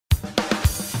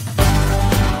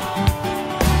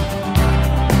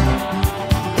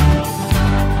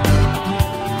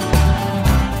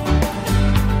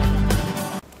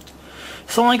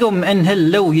Assalamualaikum and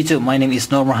hello YouTube, my name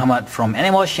is Nur Muhammad from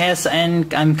NMWatch and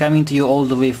I'm coming to you all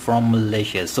the way from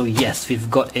Malaysia. So yes, we've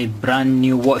got a brand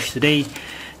new watch today.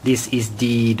 This is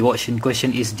the watch in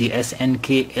question is the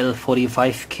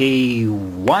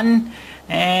SNKL45K1,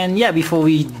 and yeah, before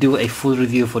we do a full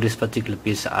review for this particular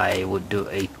piece, I would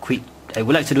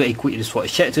like to do a quick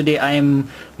wristwatch check. Today I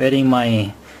am wearing my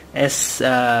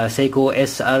Seiko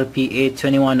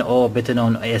SARB033, or better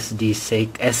known as the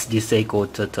Seiko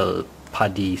Turtle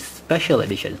Paddy Special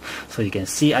Edition. So you can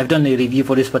see I've done a review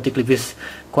for this particular piece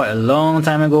quite a long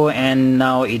time ago, and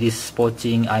now it is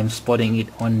I'm spotting it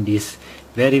on this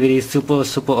very super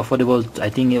affordable, I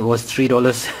think it was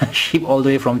 $3 shipped all the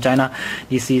way from China.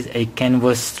 This is a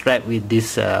canvas strap with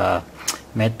this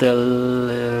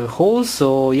metal holes.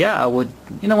 So yeah,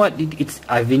 you know what,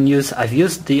 I've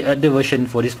used the other version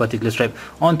for this particular strap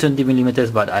on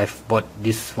 20mm, but I've bought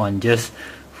this one just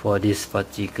for this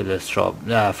particular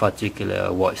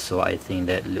particular watch. So I think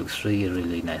that looks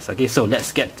really nice. Okay, so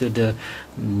let's get to the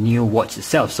new watch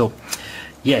itself. So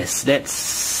yes, let's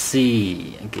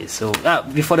see. Okay, so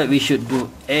before that we should do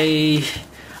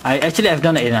I've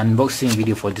done an unboxing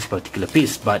video for this particular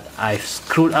piece, but I've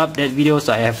screwed up that video,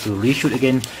 so I have to reshoot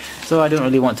again. So I don't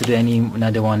really want to do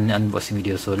another one unboxing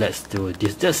video, so let's do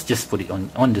this, just put it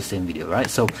on the same video, right?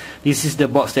 So this is the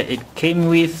box that it came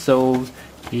with. So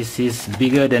this is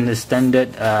bigger than the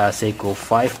standard Seiko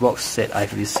 5 box that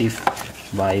I've received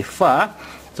by far.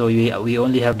 So we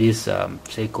only have this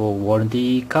Seiko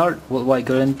warranty card, worldwide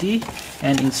guarantee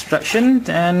and instruction,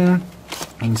 and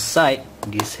inside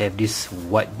have this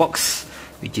white box,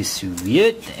 which is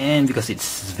weird, and because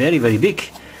it's very big,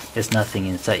 there's nothing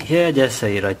inside here, just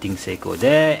a writing Seiko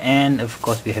there. And of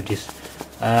course we have this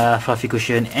fluffy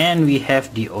cushion, and we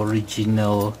have the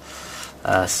original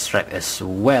strap as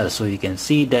well. So you can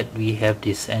see that we have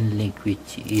this end link,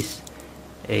 which is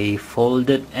a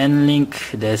folded end link.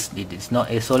 It's not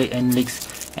a solid end link.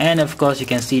 And of course you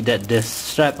can see that the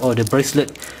strap or the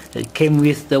bracelet that came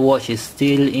with the watch is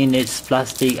still in its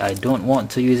plastic. I don't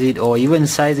want to use it or even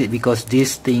size it, because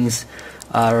these things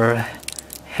are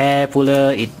hair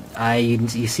puller. You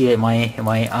see that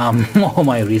my arm or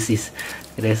my wrist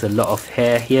there's a lot of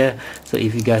hair here. So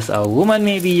if you guys are a woman,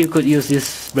 maybe you could use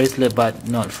this bracelet, but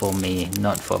not for me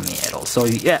at all. So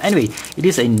yeah, anyway, it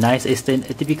is a nice, a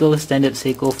typical standard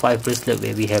Seiko 5 bracelet,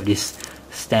 where we have this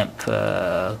stamp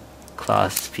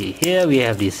clasp here. We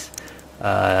have this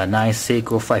nice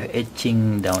Seiko 5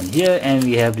 etching down here, and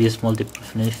we have this multiple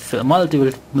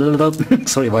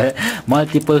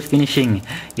finishing.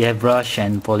 We have brush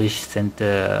and polish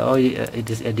center. It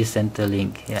is at the center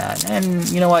link. Yeah, and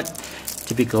you know what,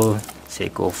 typical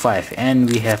Seiko 5. And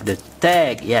we have the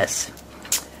tag. Yes,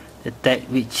 the tag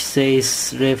which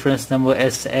says reference number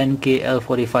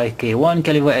SNKL45K1,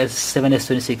 caliber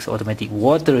S7S26, automatic,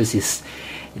 water resist.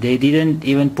 They didn't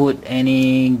even put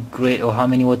any grade or how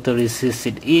many water resist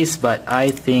it is, but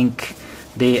I think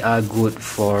they are good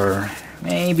for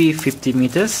maybe 50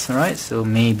 meters, right? So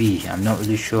maybe, I'm not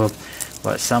really sure,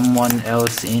 but someone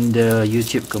else in the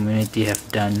YouTube community have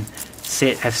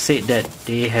said that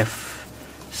they have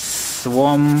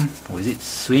swim.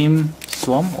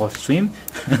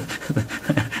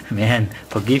 Man,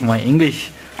 forgive my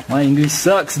English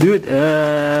sucks, dude.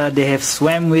 They have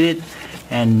swam with it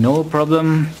and no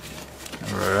problem.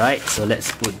 Right, so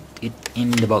let's put it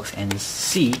in the box and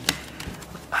see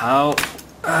how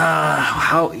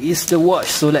is the watch.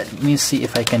 So let me see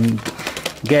if I can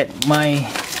get my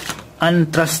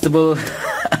untrustable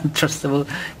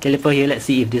caliper here. Let's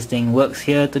see if this thing works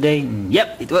here today.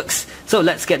 Yep, it works. So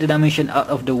let's get the dimension out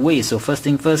of the way. So first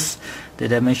thing first, the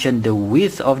dimension, the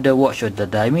width of the watch, or the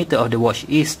diameter of the watch,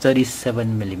 is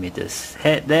 37mm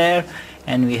head there,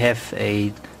 and we have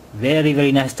a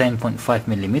very nice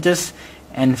 10.5mm,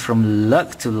 and from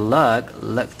lug to lug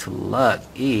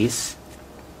is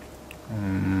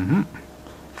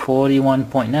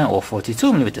 41.9 or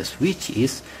 42mm, which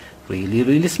is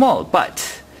really small.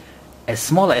 But as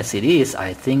small as it is,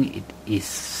 I think it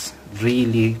is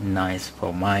really nice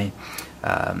for my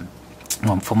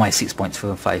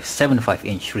 6.75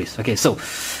 inch wrist. Okay, so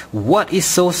what is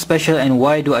so special, and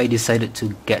why do I decided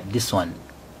to get this one?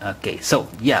 Okay, so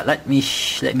yeah, let me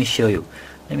show you.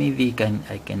 Maybe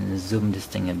I can zoom this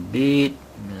thing a bit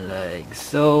like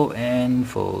so and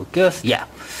focus. Yeah,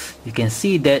 you can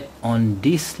see that on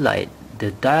this slide the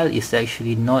dial is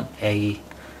actually not a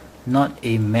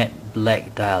matte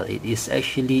black dial. It is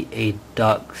actually a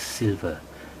dark silver,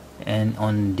 and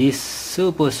on this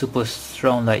super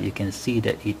strong light you can see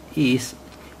that it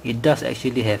does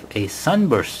actually have a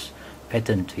sunburst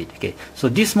pattern to it. Okay, so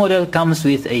this model comes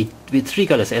with three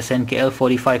colors.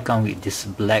 SNKL45 comes with this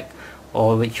black,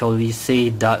 or which shall we say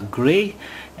dark gray.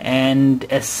 And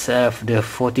the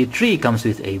 43 comes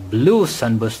with a blue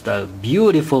sunburst style,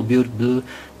 beautiful blue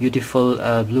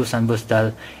sunburst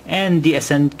style. And the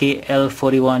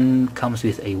SNKL41 comes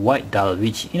with a white dial,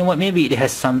 which, you know what, maybe it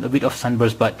has a bit of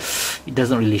sunburst, but it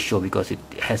doesn't really show because it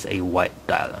has a white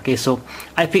dial. Okay, so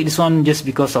I picked this one just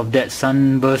because of that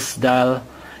sunburst dial,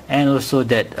 and also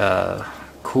that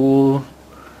cool,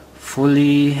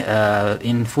 fully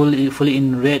in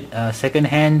red second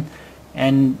hand.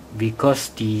 And because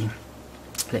the,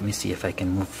 let me see if I can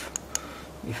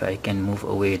move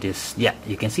away this. Yeah,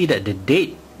 you can see that the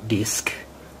date disc,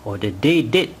 or the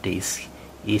date disc,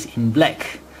 is in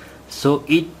black, so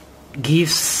it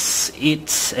gives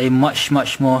it a much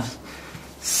more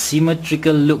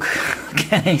symmetrical look.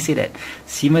 Can I say that?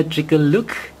 Symmetrical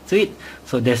look to it.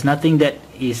 So there's nothing that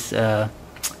is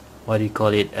what do you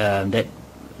call it,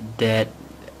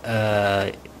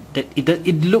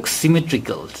 it looks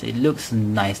symmetrical. It looks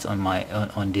nice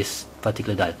on this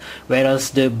particular dial.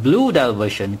 Whereas the blue dial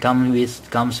version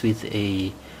comes with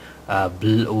a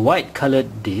white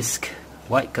colored disc,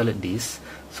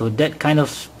 so that kind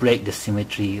of break the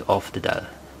symmetry of the dial.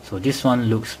 So this one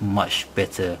looks much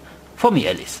better for me,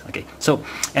 at least. Okay, so,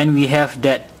 and we have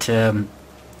that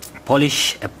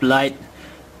polish applied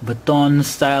baton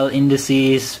style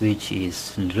indices, which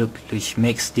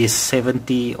makes this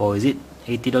 70, or is it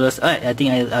 $80? I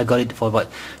think I got it for about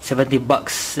 $70.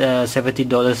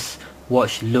 $70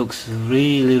 watch looks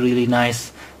really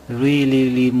nice,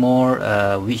 really more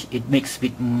which it makes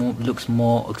it looks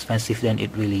more expensive than it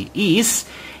really is.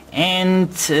 And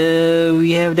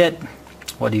we have that,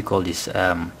 what do you call this,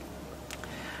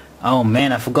 oh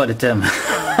man, I forgot the term.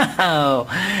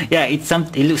 Yeah, it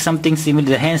looks something similar.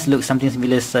 The hands look something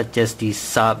similar, such as the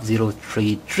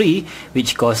SARB033,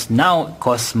 which costs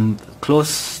close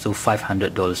to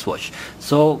 $500 watch.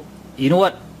 So you know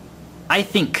what, I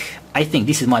think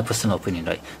this is my personal opinion,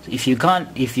 right? So if you can't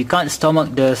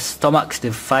stomach the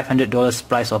 $500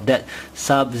 price of that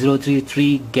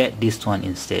SARB033, get this one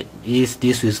instead.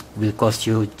 This will cost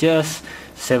you just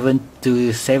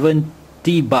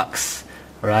 $70,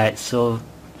 right? So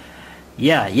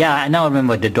yeah, now I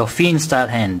remember the dolphin style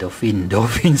hand, dolphin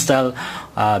style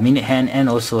minute hand, and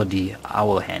also the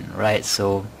owl hand, right?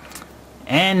 So,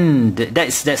 and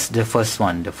that's the first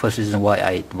one, the first reason why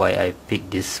I picked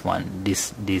this one,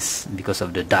 this because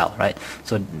of the dial, right?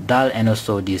 So dial, and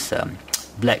also this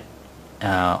black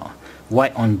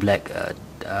white on black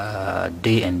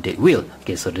day and date wheel.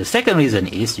 Okay, so the second reason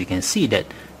is, you can see that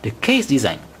the case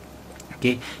design.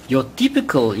 Okay, your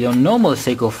normal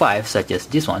Seiko 5, such as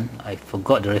this one, I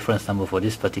forgot the reference number for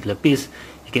this particular piece.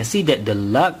 You can see that the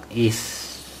lug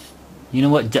is, you know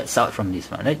what, juts out from this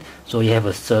one, right? So you have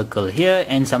a circle here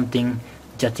and something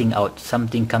jutting out,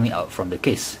 something coming out from the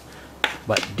case.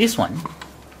 But this one,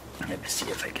 let me see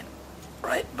if I can,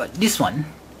 right? But this one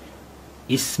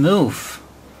is smooth,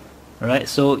 right?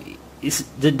 So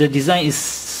the design is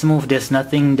smooth. There's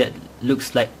nothing that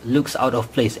looks out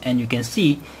of place, and you can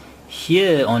see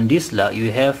here on this lug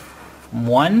you have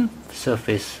one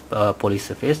surface, polish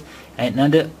surface, and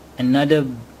another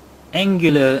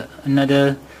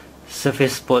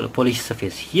surface, polish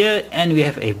surface here, and we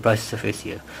have a brush surface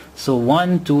here. So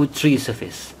 1, 2, 3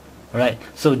 surface, right?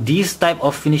 So these type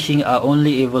of finishing are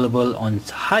only available on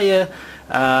higher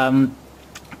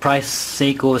price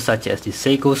Seiko, such as the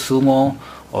Seiko Sumo,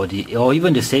 or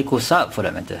even the Seiko SARB for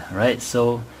that matter, right?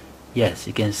 So yes,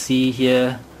 you can see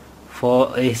here,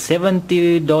 for a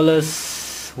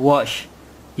 $70 watch,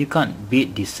 you can't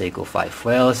beat this Seiko 5.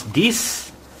 Whereas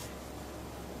this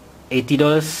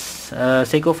 $80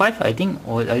 Seiko 5, I think,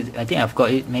 or I think I've got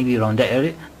it maybe around that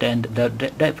area, then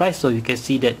that price. So you can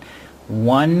see that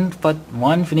one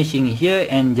finishing here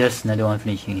and just another one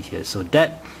finishing here. So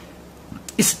that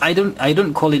is, I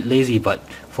don't call it lazy, but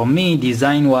for me,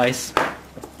 design wise,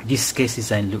 this case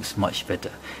design looks much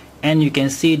better. And you can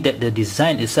see that the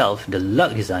design itself, the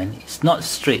lug design, is not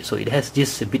straight, so it has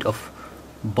this a bit of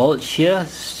bulge here,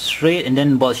 straight, and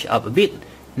then bulge up a bit, and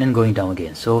then going down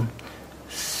again. So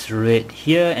straight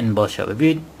here and bulge up a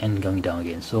bit and going down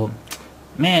again. So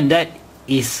man, that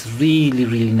is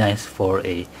really nice for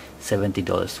a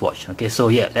 $70 watch. Okay, so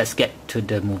yeah, let's get to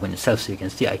the movement itself. So you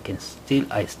can see I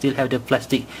still have the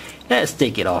plastic. Let's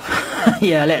take it off.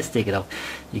 Yeah, let's take it off.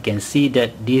 You can see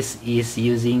that this is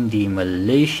using the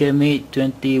Malaysia made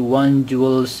 21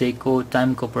 jewel Seiko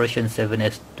Time Corporation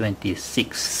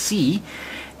 7S26C,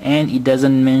 and it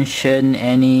doesn't mention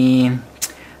any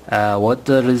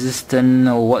water resistant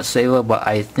or whatsoever, but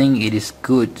I think it is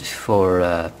good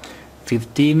for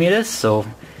 50 meters. So,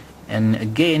 And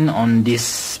again, on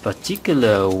this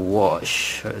particular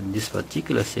watch, this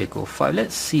particular Seiko 5,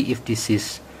 let's see if this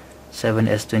is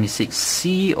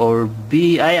 7S26C or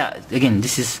B. Yeah, again,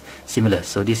 this is similar.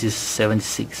 So this is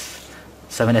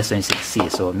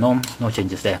 7S26C. So no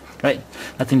changes there, right?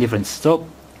 Nothing different. So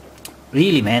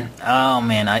really, man, oh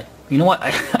man, you know what,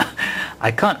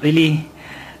 I can't really,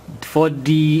 for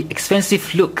the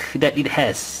expensive look that it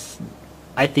has,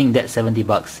 I think that 70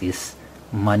 bucks is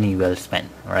money well spent,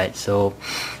 right? So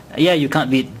yeah, you can't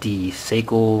beat the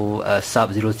Seiko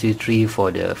SARB033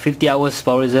 for the 50 hours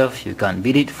power reserve. You can't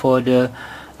beat it for the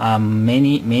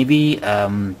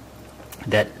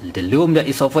that the loom that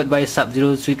is offered by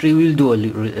SARB033. We'll do a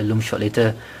loom shot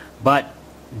later, but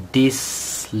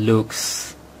this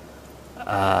looks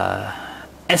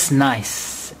as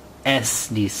nice as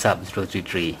the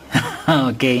SARB033.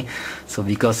 Okay, so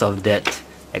because of that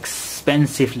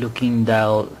expensive looking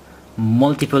dial,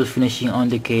 multiple finishing on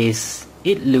the case,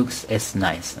 it looks as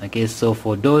nice. Okay, so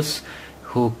for those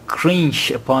who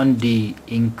cringe upon the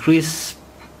increased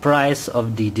price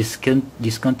of the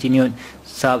discontinued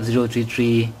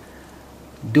SARB033,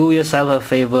 do yourself a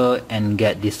favor and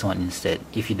get this one instead.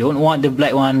 If you don't want the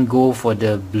black one, go for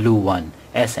the blue one,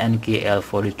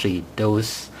 SNKL43.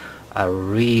 Those are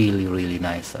really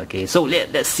nice. Okay, so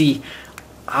let's see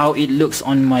how it looks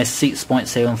on my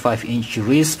 6.75 inch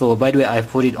wrist. So by the way, I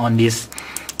put it on this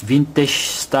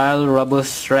vintage style rubber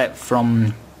strap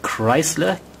from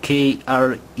Chrysler,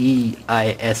 K-R-E-I-S-L-E-R.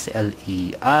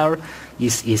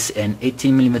 This is an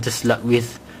 18mm slug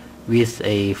width with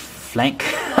a flank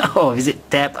or is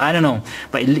it tab, I don't know,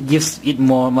 but it gives it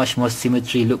much more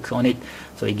symmetry look on it.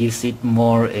 So it gives it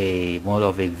more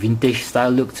of a vintage style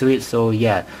look to it. So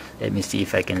yeah, let me see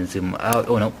if I can zoom out.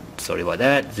 Oh no, sorry about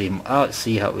that. Zoom out,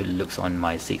 see how it looks on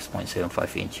my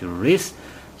 6.75 inch wrist.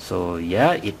 So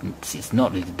yeah, it's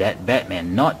not really that bad,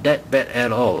 man, not that bad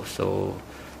at all. So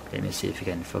let me see if you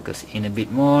can focus in a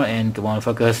bit more, and come on,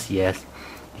 focus. Yes,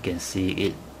 you can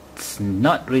see it's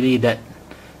not really that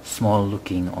small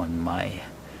looking on my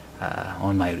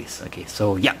wrist. Okay,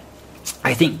 so yeah,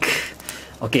 I think,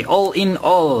 okay, all in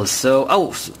all, so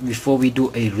before we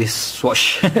do a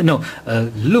wristwatch no,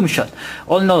 loom shot,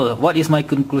 all in all, what is my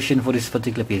conclusion for this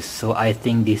particular piece? So I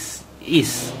think this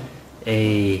is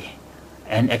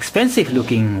an expensive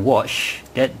looking watch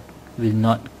that will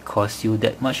not cost you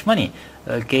that much money.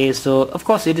 Okay, so of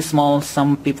course it is small.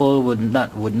 Some people would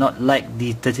not like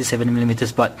the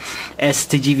 37mm, but as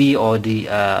TGV or the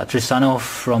Trisano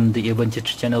from the Urban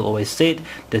channel always said,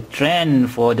 the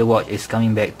trend for the watch is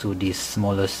coming back to this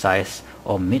smaller size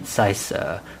or mid-size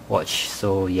watch.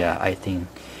 So yeah, I think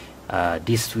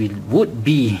this would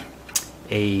be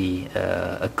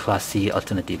a classy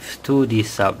alternative to the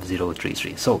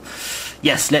SARB033. So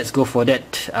yes, let's go for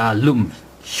that loom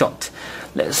shot.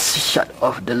 Let's shut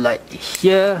off the light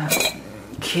here.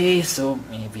 Okay, so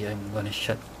maybe I'm gonna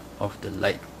shut off the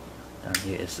light down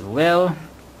here as well.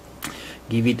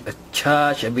 Give it a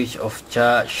charge, a bit of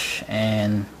charge,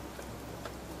 and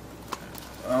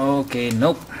okay,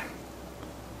 nope.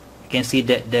 You can see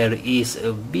that there is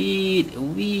a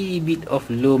wee bit of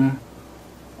loom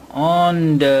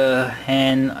on the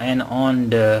hand and on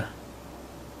the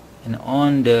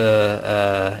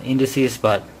indices,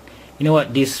 but you know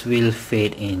what, this will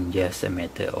fade in just a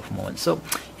matter of moments. So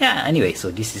yeah, anyway,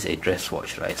 so this is a dress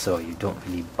watch, right? So you don't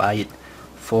really buy it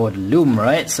for the loom,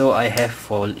 right? So I have,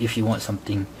 for if you want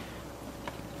something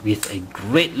with a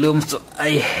great loom, so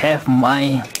I have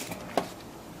my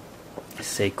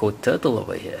Seiko Turtle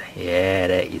over here. Yeah,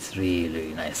 that is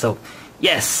really nice. So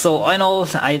yes, so all in all,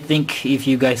 I think if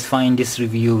you guys find this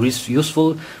review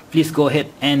useful, please go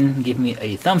ahead and give me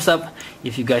a thumbs up.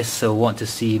 If you guys want to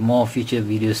see more future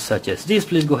videos such as this,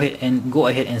 please go ahead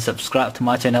and subscribe to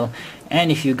my channel.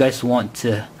 And if you guys want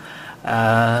to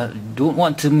don't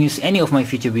want to miss any of my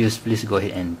future videos, please go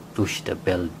ahead and push the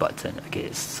bell button.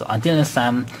 Okay, so until next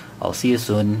time, I'll see you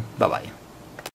soon. Bye bye.